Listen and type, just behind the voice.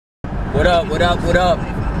What up, what up, what up?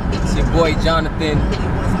 It's your boy Jonathan.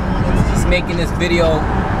 Just making this video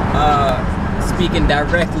speaking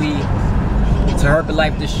directly to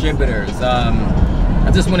Herbalife distributors.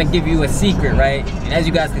 I just want to give you a secret, right? And as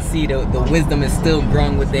you guys can see, the wisdom is still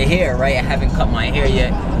growing with the hair, right? I haven't cut my hair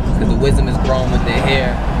yet because the wisdom is growing with the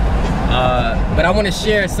hair. But I want to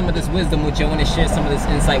share some of this wisdom with you. I want to share some of this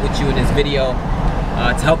insight with you in this video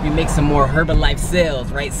to help you make some more Herbalife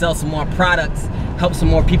sales, right? Sell some more products, help some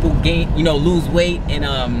more people gain, lose weight and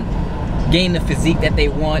gain the physique that they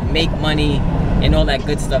want, make money, and all that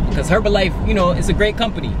good stuff. Because Herbalife, it's a great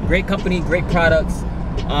company, great products,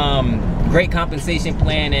 great compensation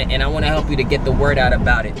plan, and I want to help you to get the word out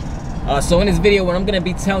about it. So in this video, what I'm going to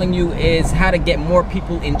be telling you is how to get more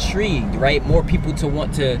people intrigued, right? More people to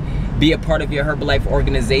want to be a part of your Herbalife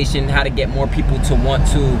organization, how to get more people to want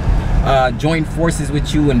to join forces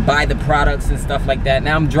with you and buy the products and stuff like that.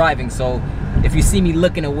 Now I'm driving, so if you see me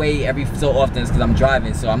looking away every so often, it's because I'm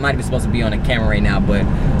driving. So I'm not even supposed to be on the camera right now, but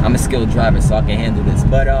I'm a skilled driver, so I can handle this.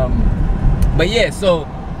 But yeah, so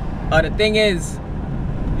the thing is,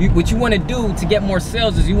 what you want to do to get more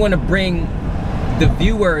sales is you want to bring the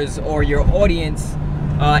viewers or your audience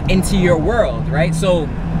into your world, right? So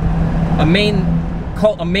a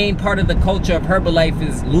main part of the culture of Herbalife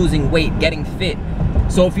is losing weight, getting fit.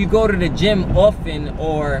 So if you go to the gym often,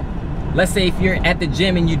 or let's say if you're at the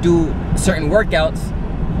gym and you do certain workouts,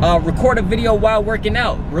 record a video while working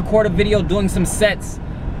out. Record a video doing some sets,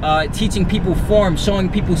 teaching people form, showing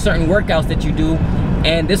people certain workouts that you do,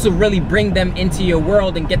 and this will really bring them into your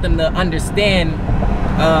world and get them to understand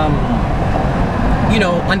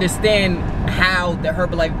understand how the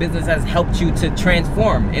Herbalife business has helped you to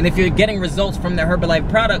transform. And if you're getting results from the Herbalife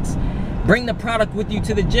products, bring the product with you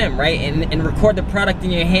to the gym, right? And record the product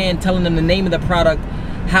in your hand, telling them the name of the product,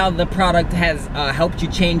 how the product has helped you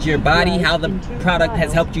change your body, how the product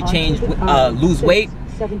has helped you lose weight,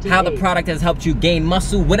 how the product has helped you gain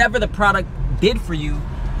muscle, whatever the product did for you.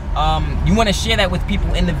 You want to share that with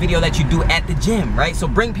people in the video that you do at the gym, right? So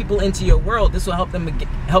bring people into your world. This will help them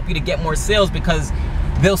help you to get more sales, because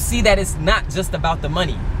they'll see that it's not just about the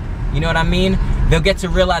money. You know what I mean? They'll get to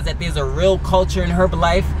realize that there's a real culture in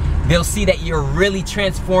Herbalife. They'll see that you're really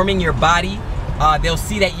transforming your body. They'll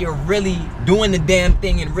see that you're really doing the damn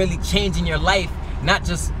thing and really changing your life, not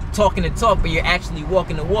just talking the talk, but you're actually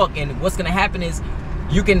walking the walk. And what's gonna happen is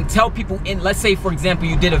you can tell people let's say for example,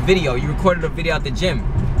 you did a video, you recorded a video at the gym.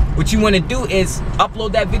 What you want to do is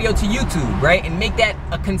upload that video to YouTube, right? And make that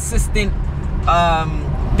a consistent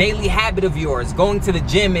daily habit of yours, going to the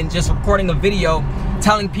gym and just recording a video,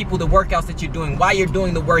 telling people the workouts that you're doing, why you're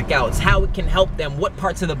doing the workouts, how it can help them, what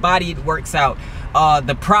parts of the body it works out,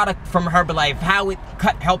 the product from Herbalife, how it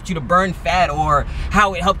helped you to burn fat, or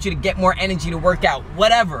how it helped you to get more energy to work out,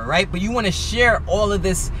 whatever, right? But you want to share all of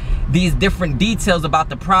these different details about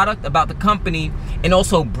the product, about the company, and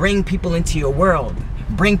also bring people into your world.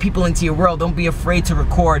 Bring people into your world. Don't be afraid to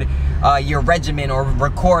record your regimen or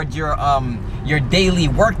record your daily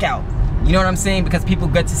workout. You know what I'm saying? Because people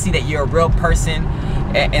get to see that you're a real person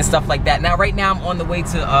and stuff like that. Now, right now, I'm on the way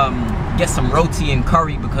to get some roti and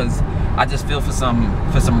curry, because I just feel for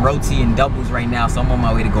some roti and doubles right now. So I'm on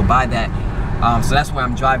my way to go buy that. So that's where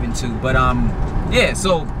I'm driving to. But yeah.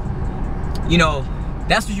 So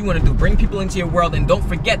that's what you want to do. Bring people into your world, and don't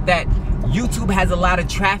forget that YouTube has a lot of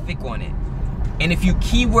traffic on it. And if you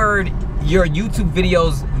keyword your YouTube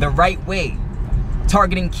videos the right way,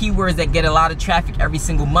 targeting keywords that get a lot of traffic every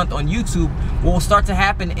single month on YouTube, what will start to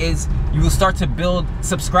happen is you will start to build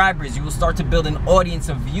subscribers. You will start to build an audience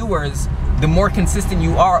of viewers the more consistent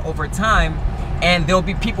you are over time. And there'll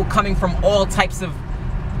be people coming from all types of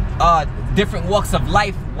different walks of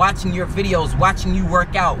life, watching your videos, watching you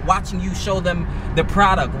work out, watching you show them the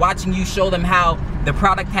product, watching you show them how the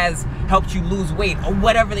product has helped you lose weight, or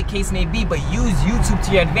whatever the case may be. But use YouTube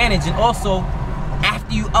to your advantage. And also,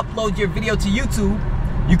 after you upload your video to YouTube,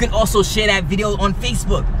 you can also share that video on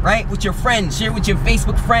Facebook, right? With your friends, share with your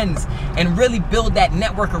Facebook friends, and really build that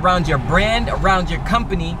network around your brand, around your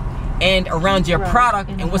company, and around your product.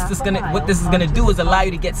 And what this is gonna do is allow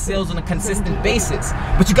you to get sales on a consistent basis.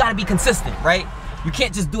 But you gotta be consistent, right? You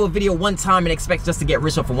can't just do a video one time and expect just to get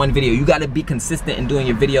rich off of one video. You gotta be consistent in doing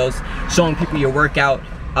your videos, showing people your workout,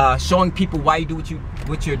 showing people why you do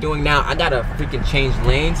what you're doing. Now, I gotta freaking change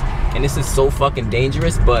lanes, and this is so fucking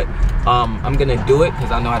dangerous, but I'm gonna do it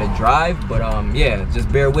because I know how to drive. But yeah,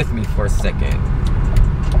 just bear with me for a second.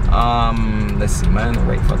 Let's see, am I in the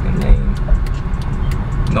right fucking lane?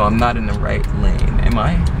 No, I'm not in the right lane. Am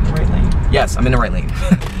I in the right lane? Yes, I'm in the right lane.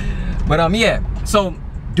 But yeah, so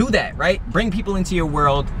do that, right? Bring people into your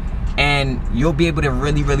world, and you'll be able to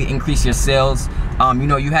really increase your sales. You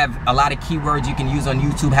know, you have a lot of keywords you can use on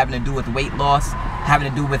YouTube having to do with weight loss, having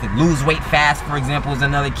to do with lose weight fast, for example, is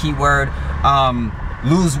another keyword.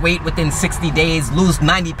 Lose weight within 60 days, lose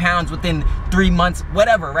 90 pounds within 3 months,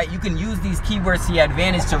 whatever, right? You can use these keywords to your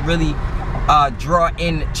advantage to really draw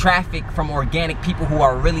in traffic from organic people who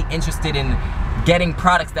are really interested in getting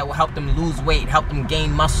products that will help them lose weight, help them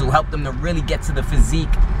gain muscle, help them to really get to the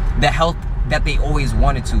physique, the health that they always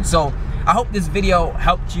wanted to. So I hope this video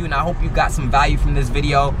helped you, and I hope you got some value from this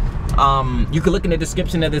video. You can look in the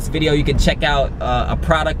description of this video. You can check out a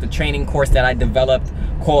product, a training course that I developed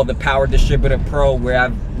called the Power Distributor Pro, where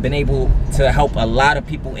I've been able to help a lot of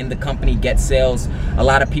people in the company get sales. A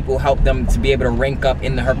lot of people, help them to be able to rank up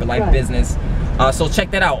in the Herbalife business. So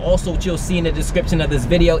check that out. Also, what you'll see in the description of this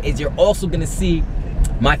video is you're also gonna see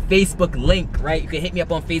my Facebook link, right? You can hit me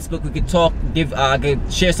up on Facebook. We could talk, I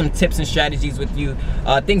could share some tips and strategies with you,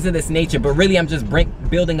 things of this nature. But really, I'm just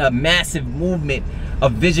building a massive movement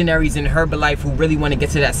of visionaries in Herbalife who really want to get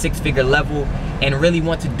to that 6-figure level and really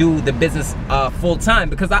want to do the business full time.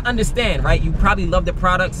 Because I understand, right? You probably love the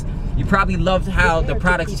products. You probably loved how the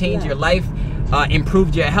products changed your life,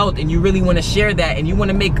 improved your health, and you really want to share that and you want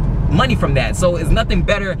to make money from that. So it's nothing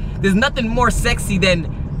better. There's nothing more sexy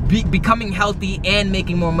than becoming healthy and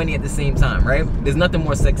making more money at the same time, right? There's nothing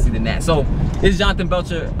more sexy than that. So this is Jonathan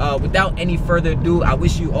Belcher. Without any further ado, I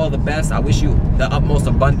wish you all the best. I wish you the utmost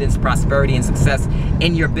abundance, prosperity, and success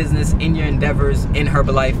in your business, in your endeavors, in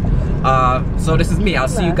Herbalife. So this is me. I'll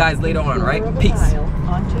see you guys later on, right? Peace.